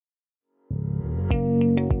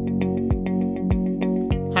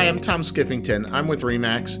Hi, I'm Tom Skiffington. I'm with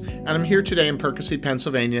RE/MAX, and I'm here today in Percy,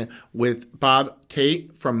 Pennsylvania with Bob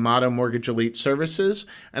Tait from Motto Mortgage Elite Services,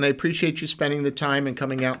 and I appreciate you spending the time and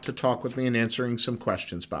coming out to talk with me and answering some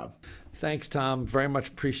questions, Bob. Thanks, Tom. Very much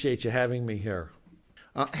appreciate you having me here.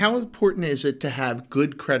 How important is it to have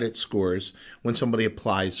good credit scores when somebody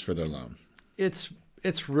applies for their loan? It's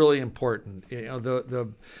really important. You know, the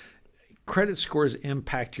credit scores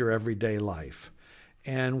impact your everyday life.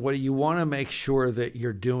 And what you want to make sure that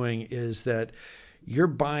you're doing is that you're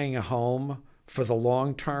buying a home for the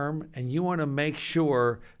long term, and you want to make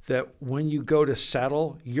sure that when you go to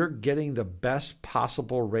settle, you're getting the best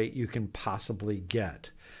possible rate you can possibly get.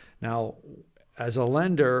 Now, as a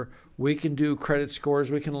lender, we can do credit scores.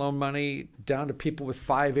 We can loan money down to people with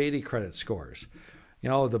 580 credit scores. You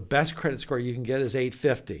know, the best credit score you can get is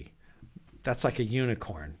 850. That's like a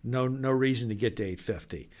unicorn. No reason to get to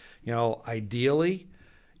 850. You know, ideally,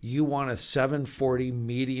 you want a 740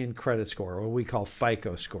 median credit score, or what we call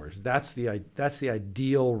FICO scores. That's the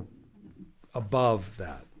ideal above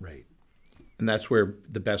that rate. And that's where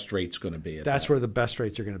the best rate's going to be. That's where the best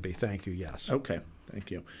rates are going to be. Thank you. Yes. Okay. Thank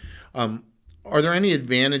you. Are there any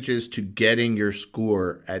advantages to getting your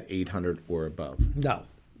score at 800 or above? No.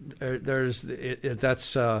 That's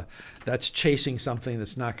chasing something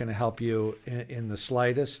that's not going to help you in the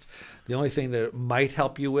slightest. The only thing that it might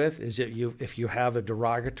help you with is if you have a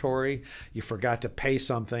derogatory, you forgot to pay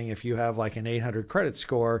something. If you have like an 800 credit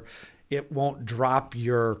score, it won't drop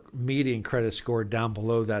your median credit score down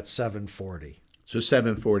below that 740. So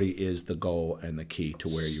 740 is the goal and the key to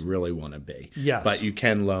where you really want to be. Yes. But you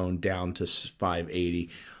can loan down to 580.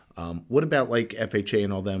 What about like FHA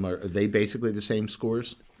and all them? Are they basically the same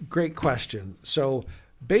scores? Great question. So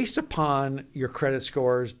based upon your credit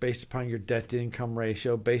scores, based upon your debt to income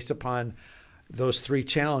ratio, based upon those three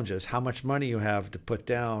challenges, how much money you have to put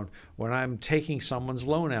down, when I'm taking someone's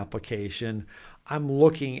loan application, I'm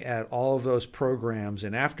looking at all of those programs.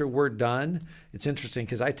 And after we're done, it's interesting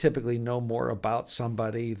because I typically know more about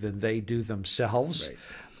somebody than they do themselves. Right.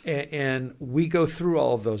 And we go through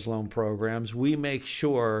all of those loan programs. We make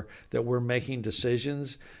sure that we're making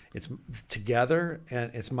decisions. It's together, and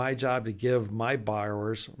it's my job to give my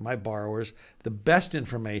borrowers, the best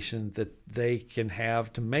information that they can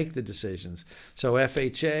have to make the decisions. So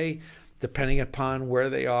FHA, depending upon where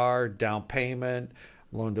they are, down payment,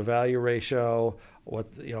 loan to value ratio,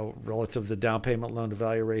 relative to the down payment loan to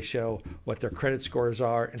value ratio, what their credit scores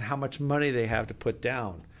are, and how much money they have to put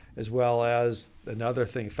down. As well as another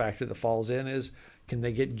factor that falls in is, can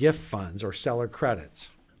they get gift funds or seller credits?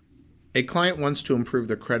 A client wants to improve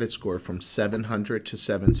their credit score from 700 to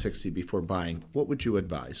 760 before buying. What would you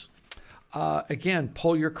advise? Again,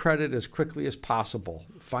 pull your credit as quickly as possible.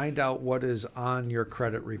 Find out what is on your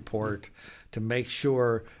credit report to make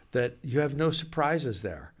sure that you have no surprises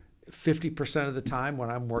there. 50% of the time when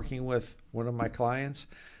I'm working with one of my clients,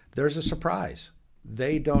 there's a surprise.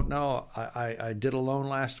 They don't know. I did a loan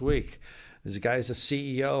last week. This guy's a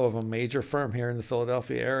CEO of a major firm here in the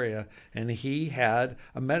Philadelphia area, and he had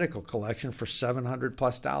a medical collection for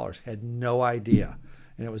 $700+. Had no idea.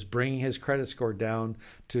 And it was bringing his credit score down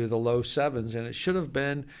to the low sevens, and it should have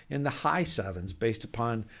been in the high sevens based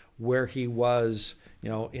upon where he was,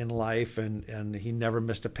 in life, and he never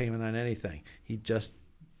missed a payment on anything. He just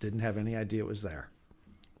didn't have any idea it was there.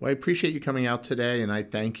 Well, I appreciate you coming out today, and I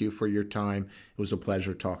thank you for your time. It was a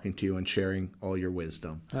pleasure talking to you and sharing all your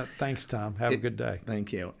wisdom. Thanks, Tom. Have a good day.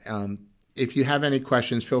 Thank you. If you have any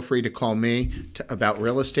questions, feel free to call me about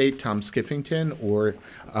real estate, Tom Skiffington, or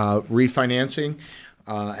refinancing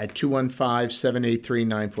at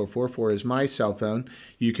 215-783-9444 is my cell phone.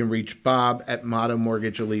 You can reach Bob at Motto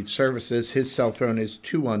Mortgage Elite Services. His cell phone is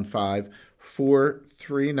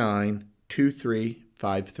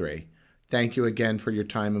 215-439-2353. Thank you again for your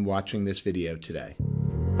time and watching this video today.